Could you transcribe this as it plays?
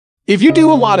If you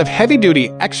do a lot of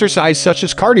heavy-duty exercise such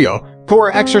as cardio,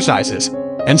 core exercises,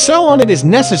 and so on, it is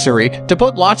necessary to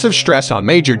put lots of stress on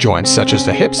major joints such as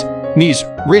the hips, knees,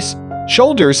 wrists,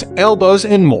 shoulders, elbows,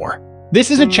 and more.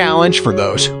 This is a challenge for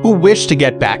those who wish to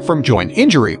get back from joint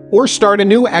injury or start a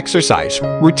new exercise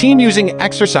routine using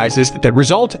exercises that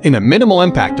result in a minimal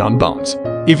impact on bones.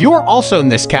 If you're also in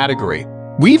this category,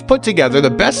 we've put together the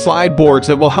best slide boards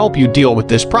that will help you deal with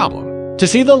this problem. To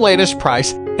see the latest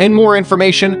price and more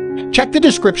information, check the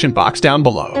description box down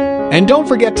below. And don't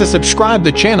forget to subscribe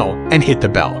to the channel and hit the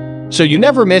bell so you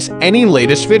never miss any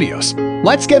latest videos.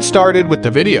 Let's get started with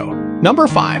the video. Number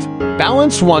 5.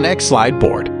 Balance 1X Slide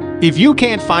Board. If you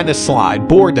can't find a slide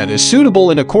board that is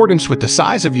suitable in accordance with the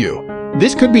size of you,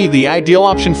 this could be the ideal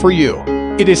option for you.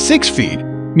 It is 6 feet,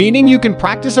 meaning you can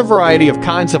practice a variety of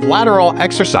kinds of lateral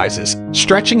exercises,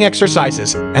 stretching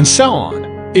exercises, and so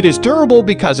on. It is durable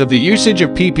because of the usage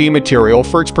of PP material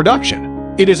for its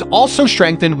production. It is also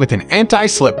strengthened with an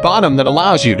anti-slip bottom that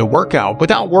allows you to work out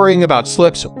without worrying about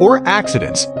slips or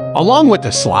accidents. Along with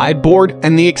the slide board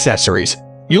and the accessories,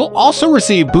 you'll also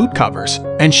receive boot covers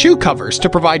and shoe covers to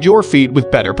provide your feet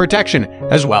with better protection,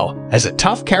 as well as a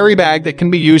tough carry bag that can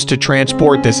be used to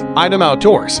transport this item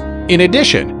outdoors. In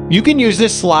addition, you can use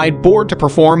this slide board to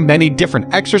perform many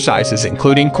different exercises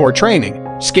including core training,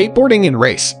 skateboarding, and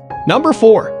race. Number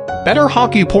 4. Better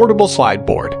Hockey Portable Slide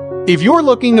Board. If you're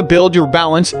looking to build your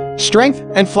balance, strength,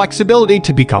 and flexibility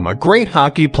to become a great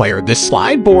hockey player, this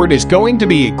slide board is going to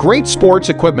be a great sports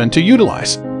equipment to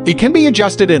utilize. It can be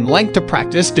adjusted in length to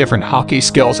practice different hockey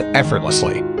skills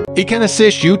effortlessly. It can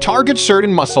assist you target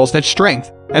certain muscles that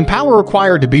strength and power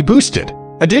require to be boosted.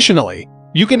 Additionally,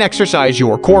 you can exercise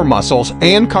your core muscles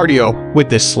and cardio with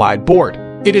this slide board.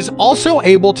 It is also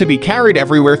able to be carried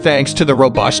everywhere thanks to the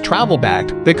robust travel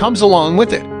bag that comes along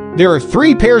with it. There are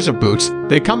 3 pairs of boots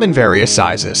that come in various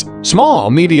sizes: small,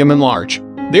 medium, and large.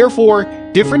 Therefore,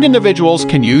 different individuals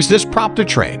can use this prop to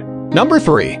train. Number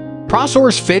 3.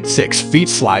 ProsourceFit 6 Feet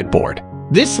Slide Board.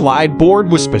 This slide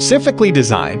board was specifically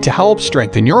designed to help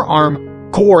strengthen your arm,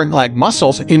 core, and leg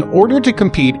muscles in order to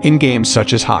compete in games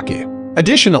such as hockey.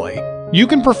 Additionally, you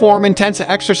can perform intense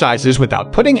exercises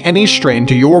without putting any strain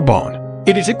to your bone.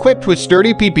 It is equipped with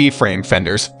sturdy PP frame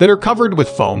fenders that are covered with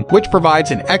foam, which provides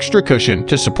an extra cushion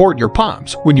to support your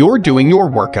palms when you're doing your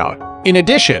workout. In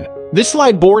addition, this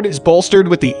slide board is bolstered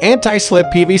with the anti-slip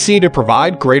PVC to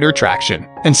provide greater traction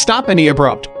and stop any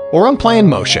abrupt or unplanned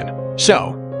motion.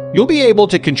 So, you'll be able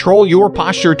to control your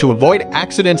posture to avoid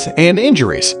accidents and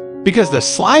injuries. Because the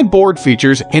slide board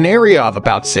features an area of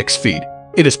about 6 feet,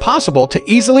 it is possible to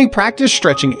easily practice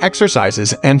stretching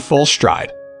exercises and full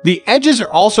stride. The edges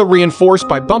are also reinforced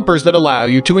by bumpers that allow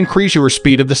you to increase your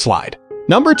speed of the slide.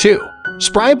 Number 2.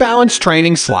 Spri Balance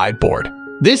Training Slide Board.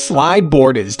 This slide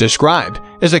board is described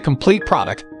as a complete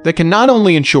product that can not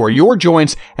only ensure your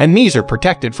joints and knees are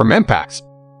protected from impacts,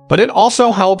 but it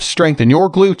also helps strengthen your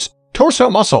glutes, torso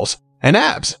muscles, and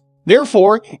abs.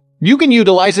 Therefore, you can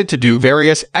utilize it to do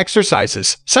various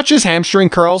exercises such as hamstring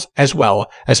curls, as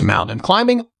well as mountain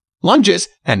climbing, lunges,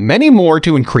 and many more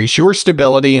to increase your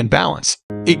stability and balance.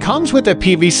 It comes with a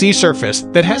PVC surface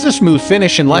that has a smooth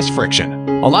finish and less friction,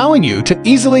 allowing you to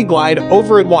easily glide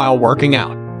over it while working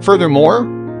out. Furthermore,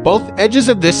 both edges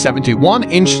of this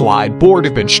 71-inch slide board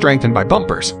have been strengthened by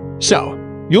bumpers,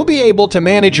 so you'll be able to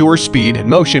manage your speed and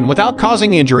motion without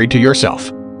causing injury to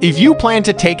yourself. If you plan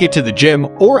to take it to the gym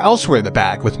or elsewhere, the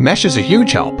bag with mesh is a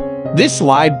huge help. This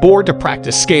slide board to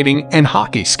practice skating and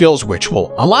hockey skills, which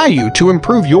will allow you to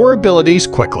improve your abilities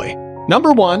quickly.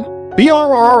 Number 1.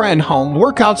 Brrrn Home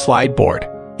Workout Slide Board.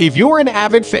 If you're an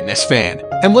avid fitness fan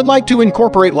and would like to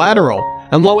incorporate lateral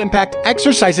and low-impact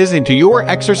exercises into your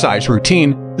exercise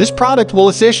routine, this product will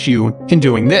assist you in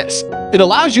doing this. It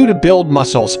allows you to build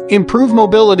muscles, improve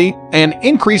mobility, and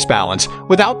increase balance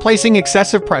without placing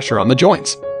excessive pressure on the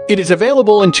joints. It is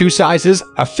available in 2 sizes,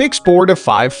 a fixed board of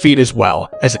 5 feet as well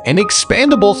as an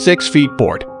expandable 6 feet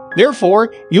board.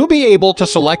 Therefore, you'll be able to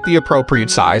select the appropriate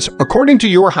size according to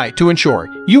your height to ensure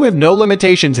you have no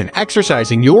limitations in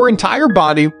exercising your entire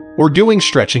body or doing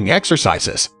stretching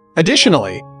exercises.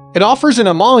 Additionally, it offers an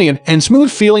emollient and smooth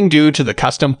feeling due to the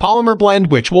custom polymer blend,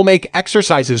 which will make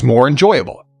exercises more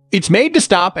enjoyable. It's made to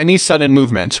stop any sudden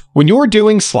movements when you're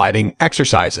doing sliding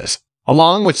exercises.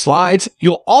 Along with slides,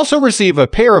 you'll also receive a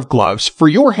pair of gloves for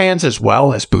your hands as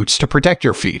well as boots to protect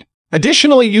your feet.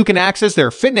 Additionally, you can access their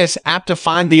fitness app to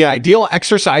find the ideal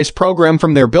exercise program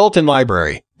from their built-in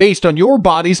library, based on your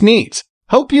body's needs.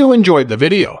 Hope you enjoyed the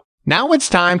video. Now it's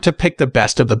time to pick the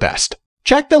best of the best.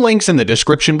 Check the links in the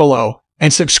description below,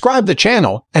 and subscribe the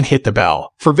channel and hit the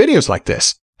bell for videos like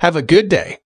this. Have a good day.